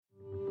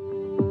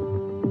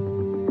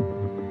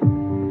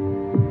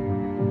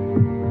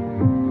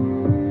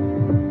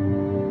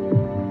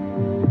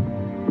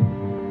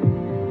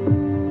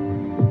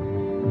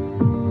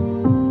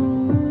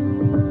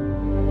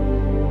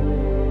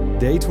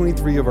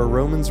23 of our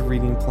Romans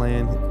reading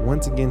plan.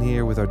 Once again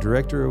here with our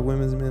Director of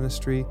Women's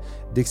Ministry,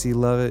 Dixie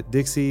Lovett.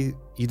 Dixie,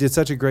 you did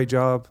such a great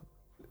job.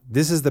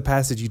 This is the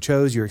passage you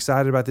chose. You're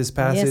excited about this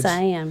passage. Yes,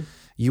 I am.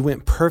 You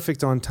went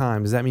perfect on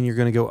time. Does that mean you're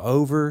going to go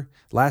over?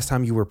 Last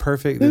time you were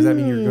perfect. Does that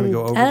mean you're going to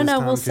go over I don't this know.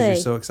 time We'll because see. you're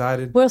so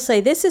excited? We'll see.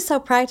 This is so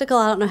practical,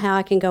 I don't know how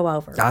I can go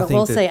over. But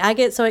we'll see. I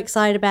get so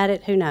excited about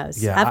it, who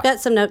knows? Yeah, I've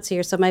got some notes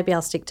here, so maybe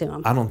I'll stick to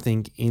them. I don't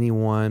think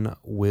anyone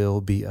will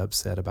be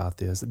upset about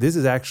this. This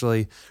is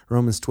actually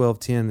Romans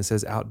 12:10 that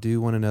says, outdo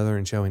one another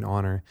in showing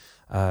honor.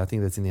 I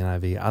think that's in the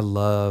NIV. I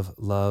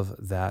love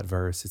that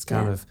verse. It's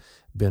kind of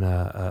been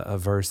a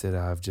verse that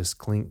I've just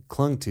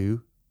clung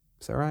to.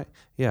 Is that right?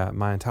 Yeah,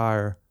 my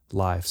entire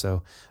life.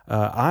 So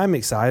I'm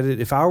excited.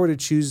 If I were to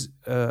choose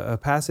a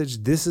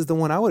passage, this is the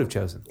one I would have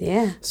chosen.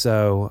 Yeah.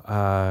 So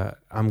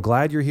I'm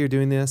glad you're here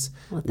doing this.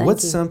 Well,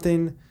 What's thank you.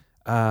 something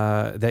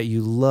that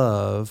you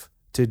love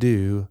to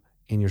do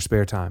in your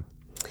spare time?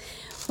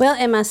 Well,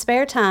 in my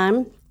spare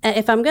time,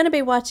 if I'm going to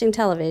be watching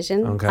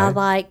television, Okay. I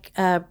like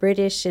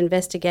British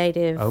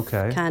investigative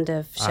Okay. kind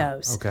of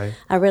shows. Okay.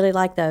 I really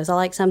like those. I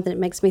like something that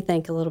makes me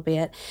think a little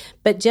bit.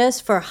 But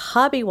just for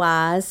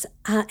hobby-wise,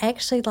 I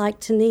actually like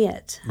to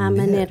knit. I'm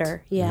a Knit.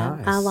 knitter. Yeah.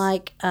 Nice. I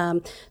like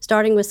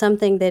starting with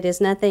something that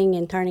is nothing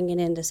and turning it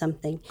into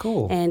something.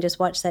 Cool. And just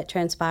watch that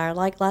transpire. I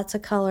like lots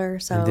of color.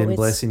 So And then it's,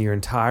 blessing your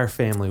entire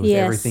family with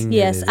yes, everything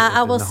yes. knitted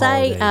I in will the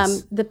say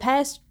holidays. the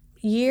past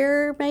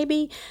year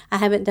maybe I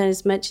haven't done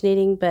as much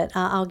knitting, but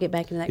I'll get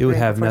back into that. It would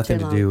career have before nothing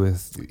too to long. do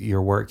with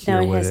your work here,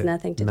 No, it would has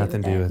nothing to do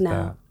with that.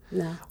 No,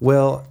 no.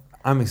 Well,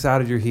 I'm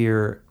excited you're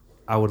here.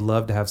 I would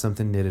love to have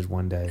something knitted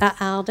one day.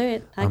 I'll do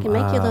it. I can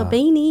make you a little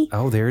beanie.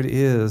 Oh, there it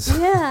is.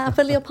 Yeah, I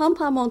put a little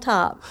pom-pom on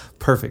top.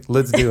 Perfect.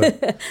 Let's do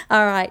it.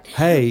 All right.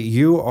 Hey,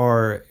 you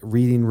are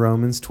reading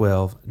Romans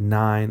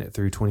 12:9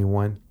 through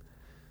 21.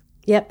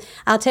 Yep.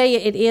 I'll tell you,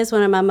 it is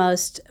one of my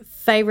most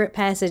favorite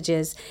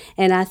passages.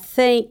 And I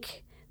think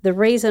the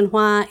reason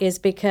why is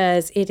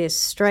because it is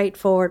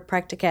straightforward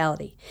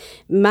practicality.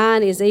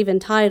 Mine is even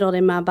titled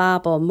in my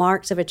Bible,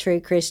 Marks of a True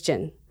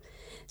Christian.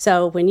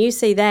 So when you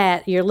see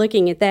that, you're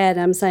looking at that,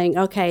 and I'm saying,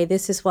 okay,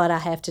 this is what I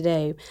have to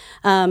do.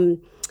 And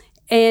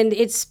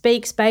it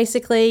speaks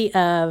basically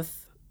of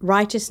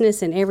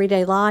righteousness in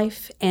everyday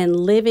life and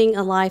living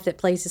a life that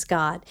pleases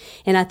God.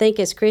 And I think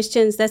as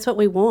Christians, that's what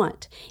we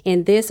want.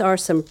 And these are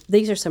some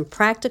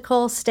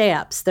practical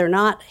steps. They're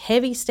not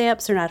heavy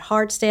steps, they're not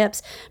hard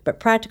steps, but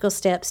practical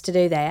steps to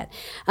do that.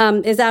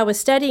 As I was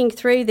studying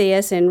through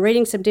this and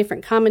reading some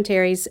different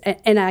commentaries,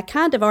 and I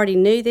kind of already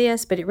knew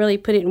this, but it really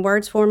put it in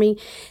words for me.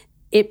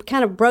 It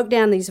kind of broke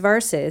down these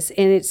verses,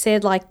 and it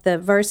said like the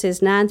verses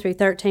 9 through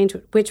 13,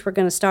 which we're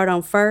going to start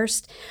on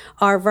first,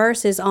 are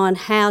verses on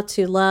how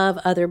to love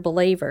other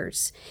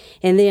believers.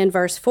 And then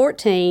verse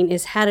 14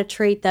 is how to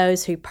treat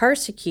those who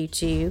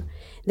persecute you.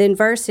 Then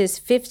verses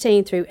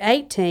 15 through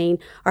 18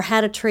 are how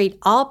to treat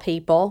all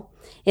people.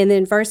 And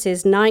then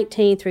verses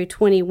 19 through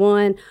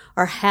 21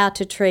 are how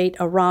to treat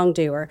a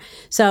wrongdoer.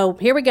 So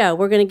here we go.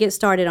 We're going to get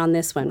started on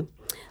this one.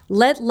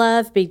 Let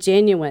love be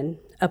genuine.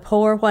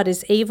 Abhor what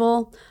is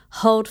evil.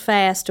 Hold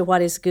fast to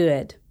what is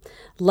good.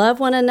 Love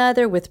one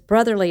another with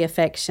brotherly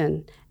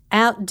affection.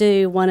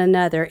 Outdo one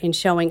another in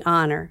showing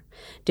honor.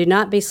 Do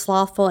not be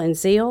slothful in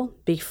zeal.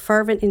 Be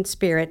fervent in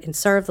spirit and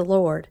serve the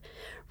Lord.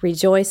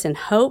 Rejoice in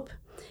hope.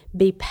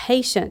 Be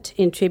patient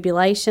in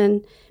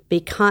tribulation.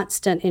 Be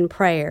constant in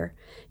prayer.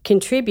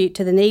 Contribute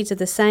to the needs of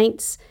the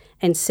saints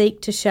and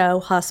seek to show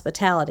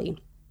hospitality.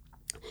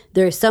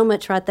 There is so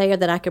much right there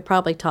that I could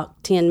probably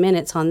talk 10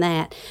 minutes on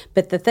that.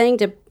 But the thing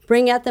to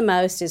bring out the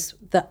most is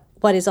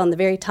what is on the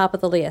very top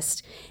of the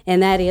list,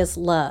 and that is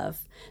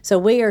love. So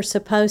we are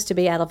supposed to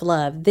be out of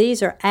love.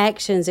 These are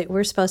actions that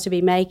we're supposed to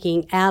be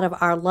making out of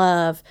our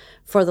love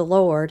for the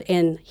Lord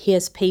and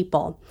His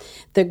people.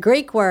 The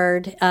Greek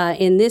word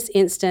in this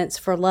instance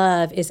for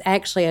love is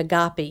actually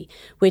agape,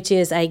 which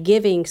is a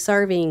giving,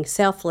 serving,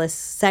 selfless,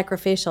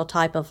 sacrificial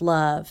type of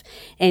love.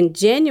 And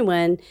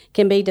genuine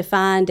can be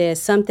defined as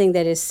something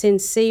that is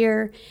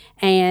sincere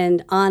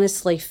and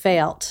honestly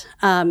felt.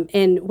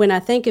 And when I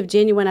think of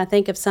genuine, I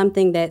think of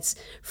something that's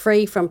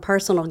free from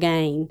personal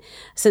gain.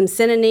 Some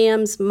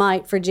synonyms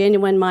for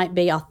genuine might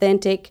be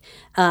authentic.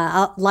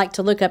 I like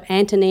to look up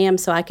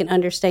antonyms so I can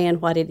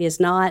understand what it is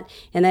not,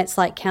 and that's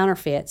like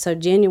counterfeit. So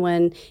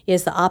genuine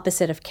is the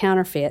opposite of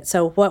counterfeit.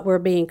 So what we're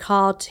being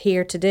called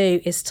here to do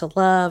is to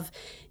love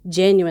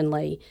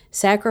genuinely,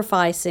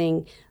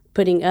 sacrificing,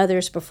 putting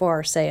others before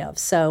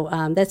ourselves. So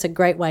that's a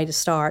great way to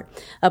start.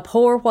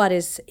 Abhor what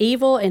is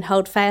evil and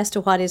hold fast to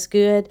what is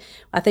good.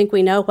 I think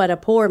we know what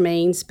abhor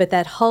means, but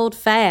that hold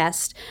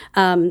fast,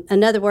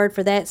 another word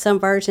for that, some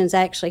versions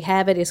actually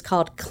have it, is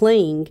called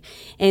cling.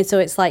 And so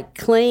it's like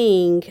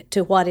cling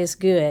to what is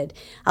good.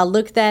 I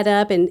looked that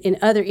up, and in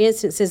other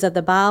instances of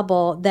the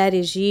Bible, that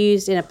is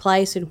used in a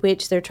place in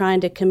which they're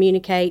trying to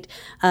communicate,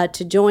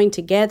 to join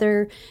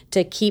together,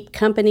 to keep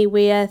company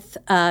with.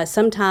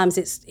 Sometimes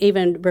it's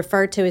even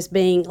referred to as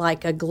being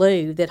like a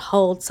glue that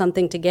holds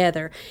something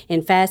together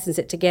and fastens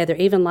it together,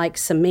 even like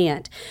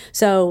cement.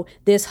 So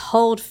this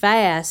hold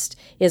fast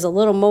is a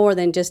little more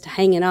than just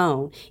hanging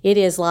on. It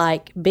is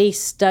like be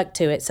stuck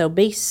to it. So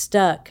be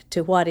stuck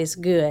to what is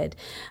good.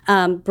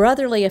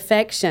 Brotherly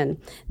affection,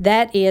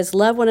 that is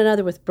love one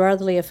another with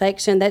brotherly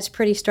affection. That's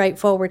pretty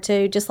straightforward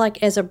too, just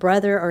like as a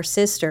brother or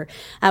sister.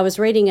 I was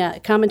reading a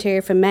commentary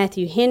from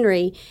Matthew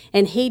Henry,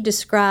 and he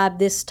described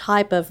this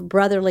type of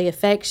brotherly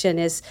affection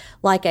as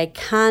like a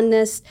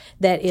kindness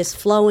that is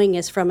flowing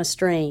as from a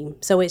stream.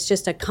 So it's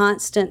just a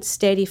constant,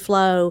 steady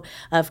flow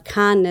of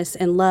kindness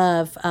and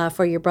love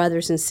for your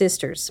brothers and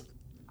sisters.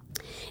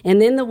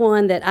 And then the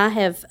one that I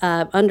have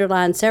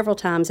underlined several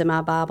times in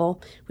my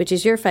Bible, which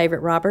is your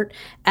favorite, Robert,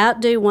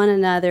 outdo one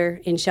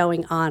another in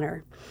showing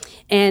honor.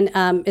 And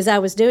as I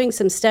was doing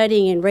some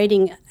studying and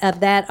reading of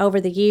that over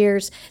the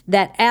years,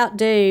 that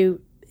outdo,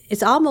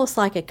 it's almost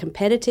like a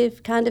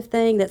competitive kind of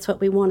thing. That's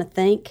what we want to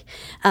think.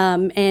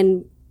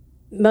 And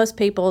most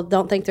people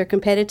don't think they're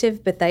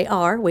competitive, but they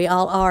are. We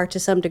all are to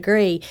some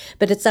degree.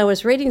 But as I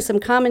was reading some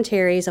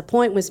commentaries, a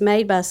point was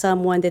made by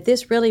someone that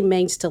this really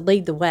means to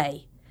lead the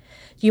way.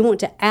 You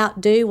want to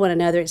outdo one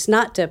another. It's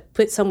not to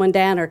put someone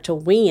down or to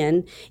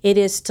win. It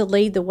is to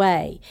lead the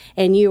way.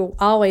 And you're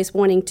always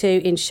wanting to,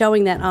 in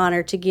showing that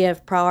honor, to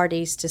give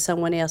priorities to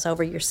someone else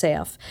over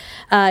yourself.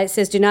 It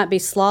says, do not be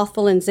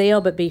slothful in zeal,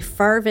 but be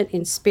fervent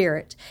in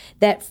spirit.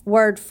 That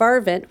word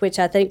fervent, which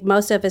I think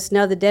most of us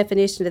know the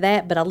definition of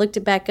that, but I looked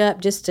it back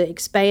up just to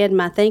expand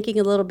my thinking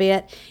a little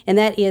bit, and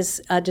that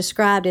is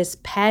described as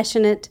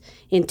passionate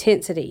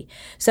intensity.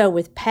 So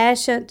with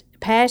passionate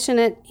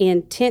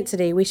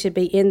intensity, we should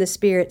be in the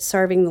Spirit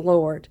serving the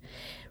Lord.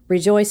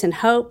 Rejoice in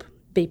hope,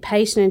 be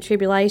patient in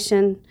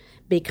tribulation,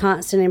 be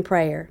constant in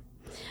prayer.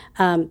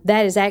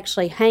 That is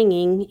actually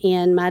hanging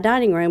in my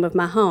dining room of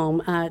my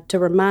home to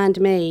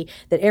remind me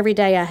that every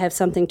day I have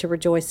something to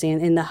rejoice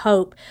in the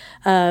hope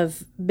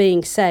of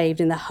being saved,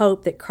 in the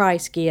hope that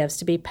Christ gives.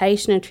 To be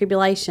patient in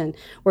tribulation,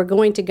 we're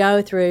going to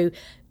go through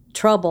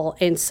trouble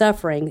and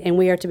suffering, and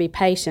we are to be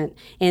patient.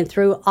 And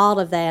through all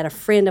of that, a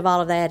friend of all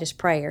of that is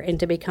prayer, and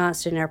to be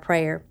constant in our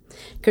prayer.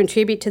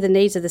 Contribute to the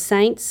needs of the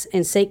saints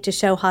and seek to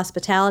show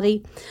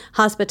hospitality.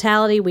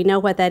 Hospitality, we know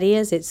what that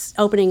is. It's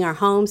opening our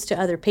homes to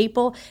other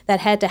people.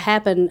 That had to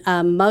happen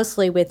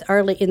mostly in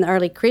the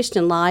early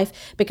Christian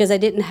life, because they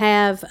didn't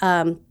have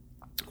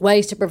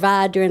ways to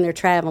provide during their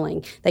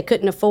traveling. They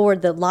couldn't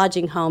afford the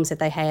lodging homes that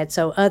they had,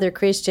 so other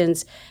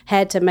Christians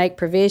had to make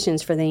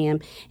provisions for them.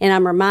 And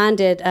I'm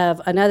reminded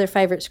of another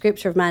favorite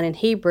scripture of mine in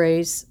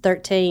Hebrews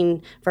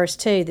 13, verse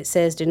 2, that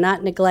says, do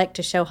not neglect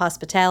to show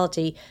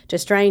hospitality to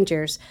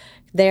strangers.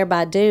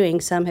 Thereby doing,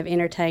 some have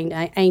entertained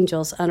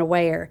angels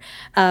unaware.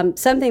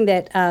 Something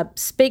that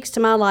speaks to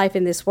my life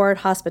in this word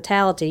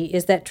hospitality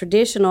is that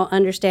traditional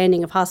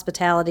understanding of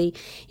hospitality,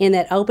 in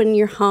that open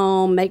your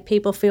home, make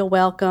people feel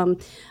welcome.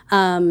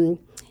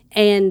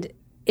 And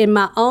in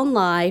my own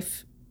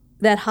life,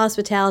 that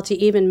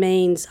hospitality even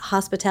means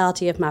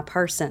hospitality of my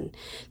person,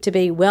 to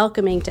be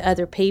welcoming to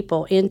other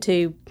people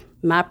into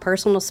my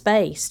personal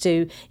space,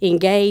 to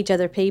engage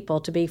other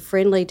people, to be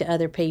friendly to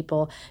other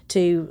people,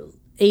 to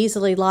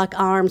easily lock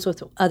arms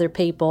with other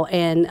people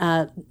and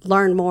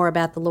learn more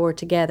about the Lord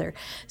together.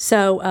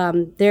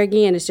 So there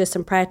again is just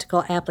some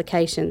practical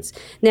applications.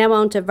 Now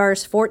on to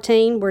verse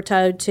 14. We're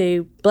told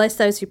to bless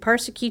those who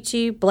persecute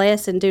you,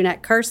 bless and do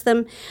not curse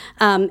them.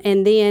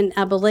 And then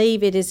I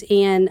believe it is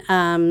in,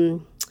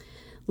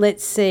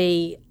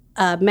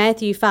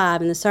 Matthew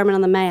 5 in the Sermon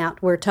on the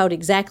Mount. We're told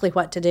exactly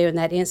what to do in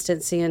that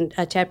instance in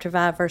chapter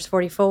 5, verse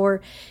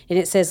 44. And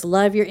it says,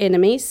 love your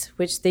enemies,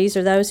 which these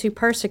are those who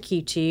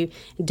persecute you,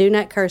 and do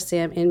not curse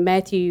them. And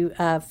Matthew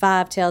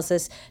 5 tells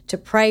us to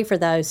pray for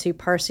those who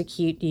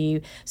persecute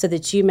you, so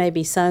that you may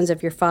be sons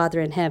of your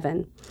Father in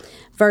heaven.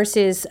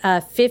 Verses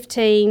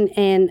 15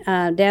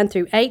 and down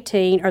through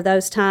 18 are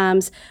those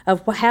times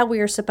of how we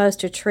are supposed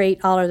to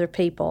treat all other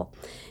people.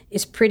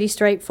 It's pretty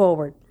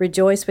straightforward.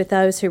 Rejoice with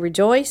those who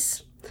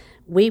rejoice.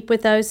 Weep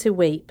with those who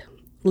weep.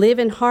 Live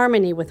in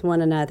harmony with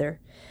one another.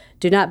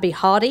 Do not be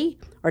haughty,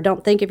 or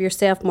don't think of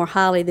yourself more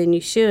highly than you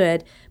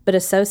should, but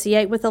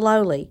associate with the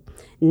lowly.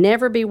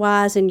 Never be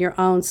wise in your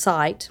own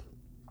sight.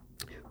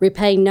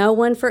 Repay no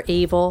one for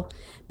evil,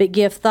 but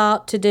give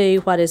thought to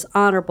do what is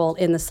honorable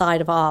in the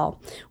sight of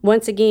all.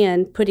 Once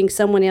again, putting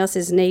someone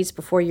else's needs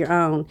before your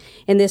own.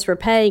 In this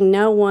repaying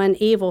no one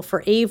evil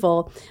for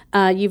evil,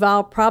 you've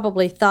all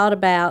probably thought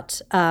about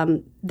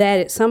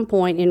that at some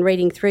point in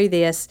reading through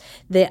this,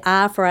 the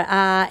eye for an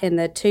eye and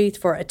the tooth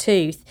for a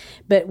tooth.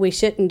 But we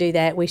shouldn't do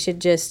that. We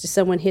should just, if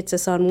someone hits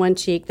us on one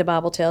cheek, the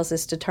Bible tells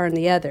us to turn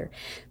the other.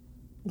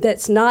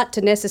 That's not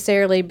to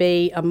necessarily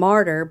be a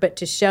martyr, but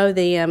to show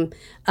them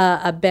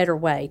a better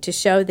way, to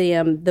show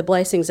them the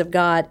blessings of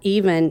God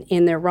even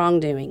in their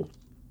wrongdoing.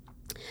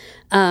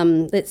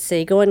 Going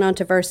on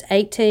to verse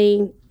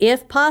 18.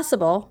 If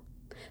possible,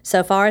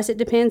 so far as it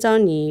depends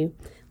on you,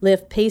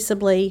 live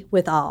peaceably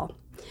with all.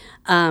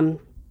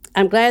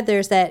 I'm glad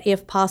there's that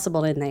if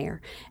possible in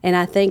there. And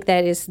I think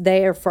that is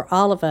there for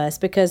all of us,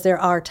 because there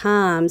are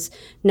times,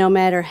 no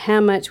matter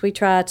how much we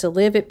try to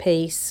live at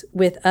peace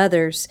with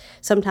others,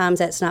 sometimes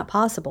that's not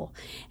possible.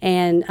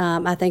 And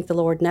I think the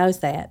Lord knows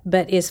that.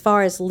 But as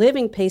far as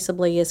living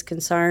peaceably is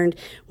concerned,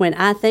 when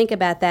I think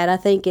about that, I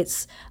think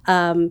it's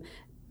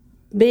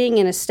being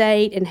in a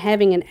state and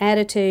having an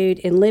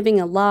attitude and living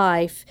a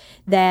life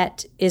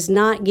that is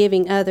not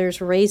giving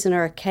others reason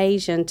or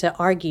occasion to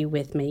argue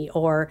with me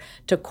or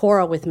to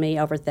quarrel with me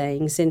over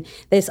things. And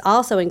this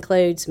also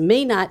includes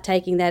me not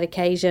taking that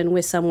occasion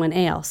with someone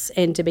else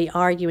and to be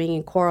arguing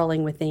and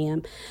quarreling with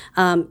them.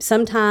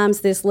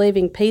 Sometimes this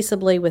living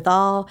peaceably with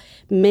all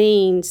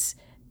means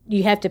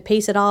you have to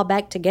piece it all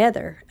back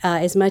together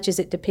as much as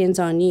it depends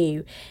on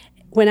you.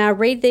 When I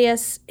read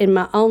this in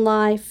my own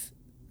life,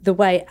 the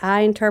way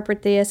I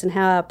interpret this and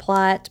how I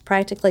apply it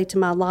practically to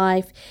my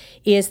life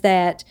is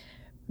that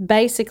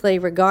basically,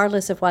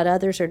 regardless of what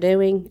others are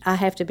doing, I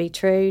have to be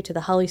true to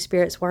the Holy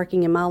Spirit's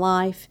working in my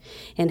life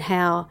and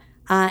how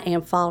I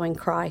am following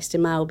Christ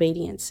in my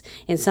obedience.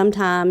 And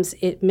sometimes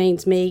it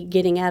means me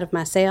getting out of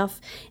myself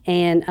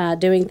and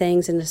doing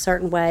things in a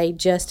certain way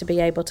just to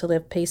be able to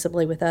live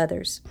peaceably with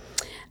others.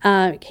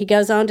 He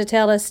goes on to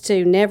tell us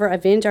to never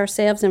avenge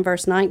ourselves in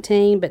verse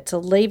 19, but to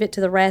leave it to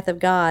the wrath of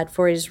God,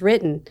 for it is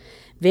written,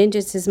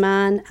 "Vengeance is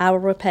mine, I will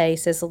repay,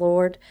 says the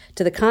Lord.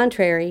 To the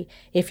contrary,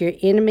 if your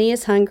enemy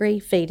is hungry,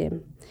 feed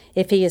him.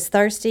 If he is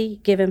thirsty,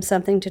 give him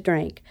something to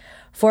drink.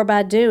 For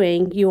by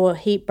doing, you will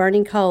heap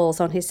burning coals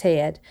on his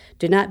head.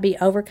 Do not be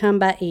overcome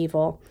by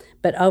evil,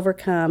 but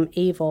overcome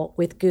evil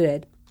with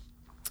good."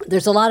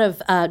 There's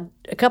a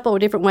couple of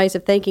different ways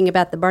of thinking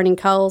about the burning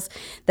coals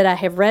that I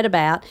have read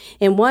about,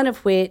 and one of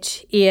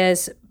which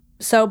is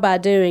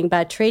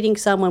by treating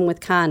someone with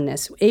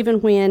kindness,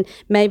 even when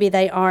maybe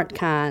they aren't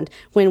kind,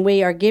 when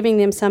we are giving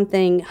them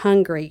something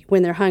hungry,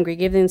 when they're hungry,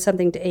 giving them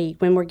something to eat,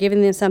 when we're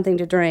giving them something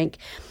to drink,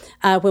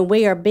 when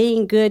we are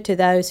being good to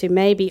those who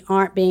maybe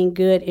aren't being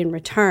good in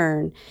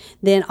return,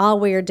 then all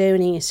we are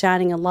doing is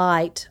shining a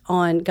light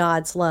on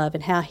God's love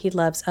and how He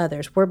loves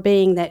others. We're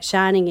being that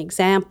shining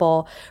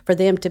example for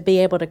them to be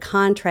able to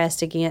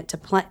contrast against,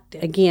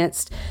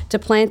 to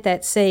plant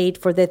that seed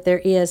for that there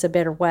is a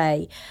better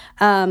way.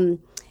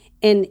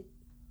 And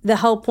the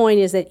whole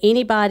point is that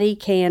anybody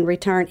can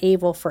return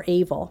evil for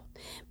evil.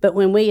 But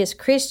when we as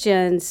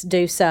Christians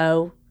do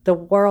so, the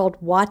world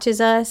watches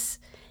us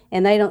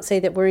and they don't see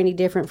that we're any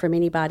different from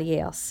anybody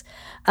else.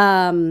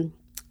 When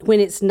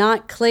it's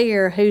not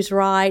clear who's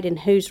right and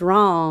who's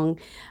wrong,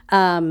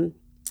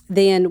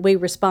 then we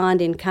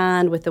respond in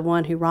kind with the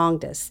one who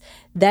wronged us.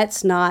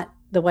 That's not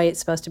the way it's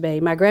supposed to be.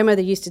 My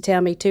grandmother used to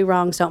tell me 2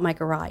 wrongs don't make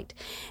a right.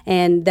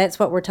 And that's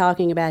what we're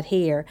talking about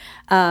here.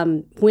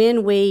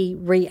 When we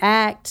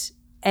react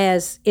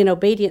as in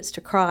obedience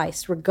to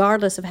Christ,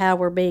 regardless of how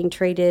we're being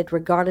treated,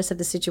 regardless of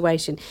the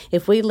situation,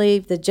 if we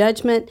leave the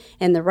judgment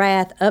and the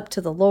wrath up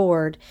to the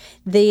Lord,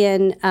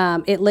 then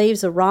it leaves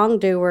the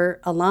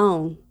wrongdoer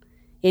alone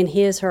in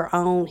his or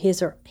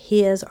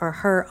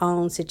her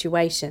own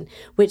situation,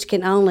 which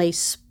can only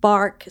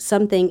spark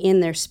something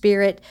in their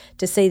spirit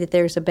to see that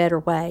there's a better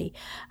way.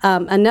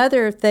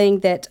 Another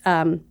thing that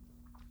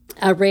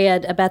I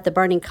read about the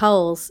burning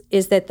coals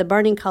is that the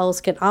burning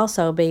coals can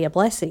also be a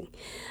blessing.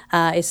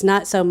 It's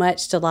not so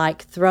much to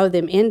throw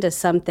them into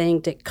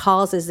something that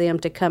causes them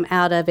to come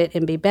out of it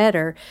and be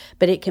better,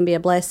 but it can be a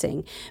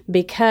blessing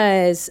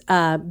because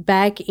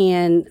back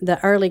in the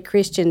early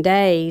Christian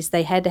days,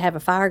 they had to have a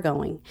fire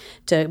going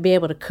to be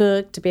able to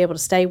cook, to be able to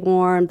stay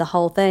warm, the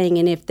whole thing.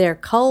 And if their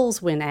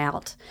coals went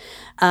out,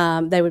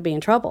 they would be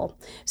in trouble.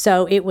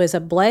 So it was a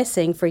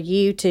blessing for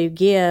you to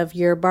give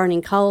your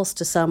burning coals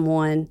to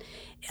someone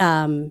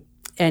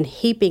and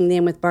heaping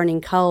them with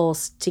burning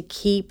coals to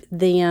keep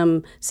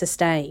them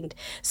sustained.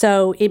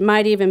 So it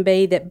might even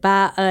be that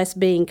by us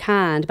being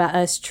kind, by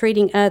us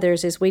treating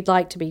others as we'd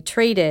like to be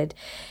treated,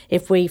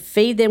 if we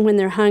feed them when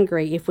they're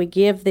hungry, if we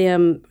give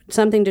them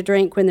something to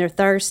drink when they're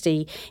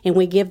thirsty, and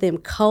we give them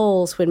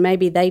coals when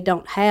maybe they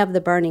don't have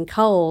the burning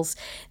coals,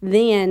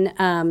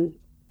 then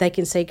they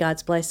can see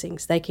God's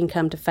blessings. They can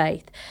come to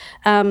faith.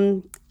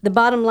 The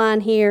bottom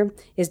line here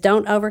is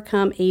don't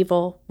overcome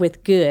evil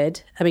with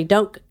good.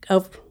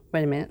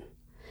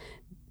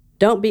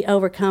 Don't be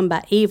overcome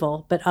by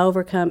evil, but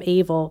overcome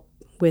evil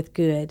with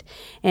good.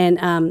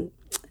 And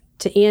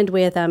to end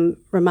with, I'm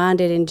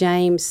reminded in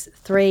James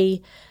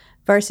 3,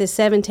 verses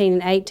 17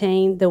 and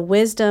 18, the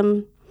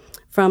wisdom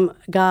from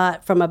God,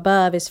 from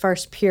above, is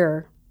first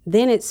pure.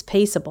 Then it's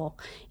peaceable,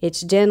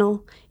 it's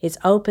gentle, it's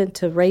open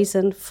to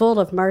reason, full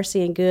of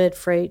mercy and good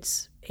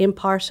fruits,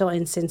 impartial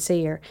and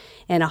sincere,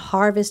 and a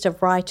harvest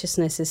of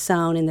righteousness is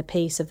sown in the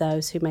peace of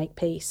those who make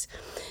peace.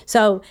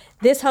 So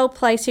this whole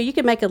place here, you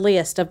can make a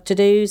list of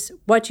to-dos,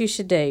 what you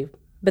should do.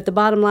 But the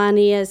bottom line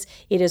is,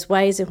 it is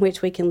ways in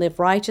which we can live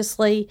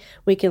righteously.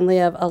 We can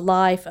live a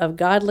life of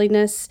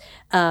godliness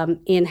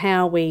in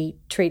how we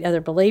treat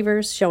other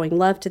believers, showing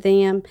love to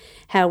them,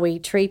 how we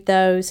treat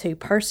those who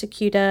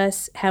persecute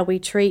us, how we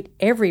treat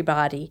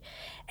everybody,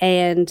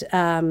 and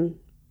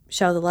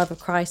show the love of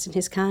Christ and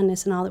His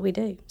kindness in all that we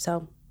do.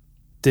 So,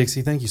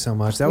 Dixie, thank you so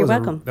much. You're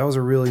welcome. That was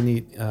a really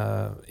neat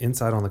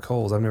insight on the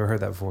coals. I've never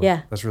heard that before.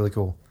 Yeah. That's really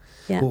cool.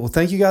 Yeah. Well,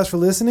 thank you guys for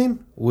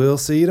listening. We'll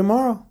see you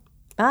tomorrow.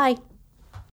 Bye.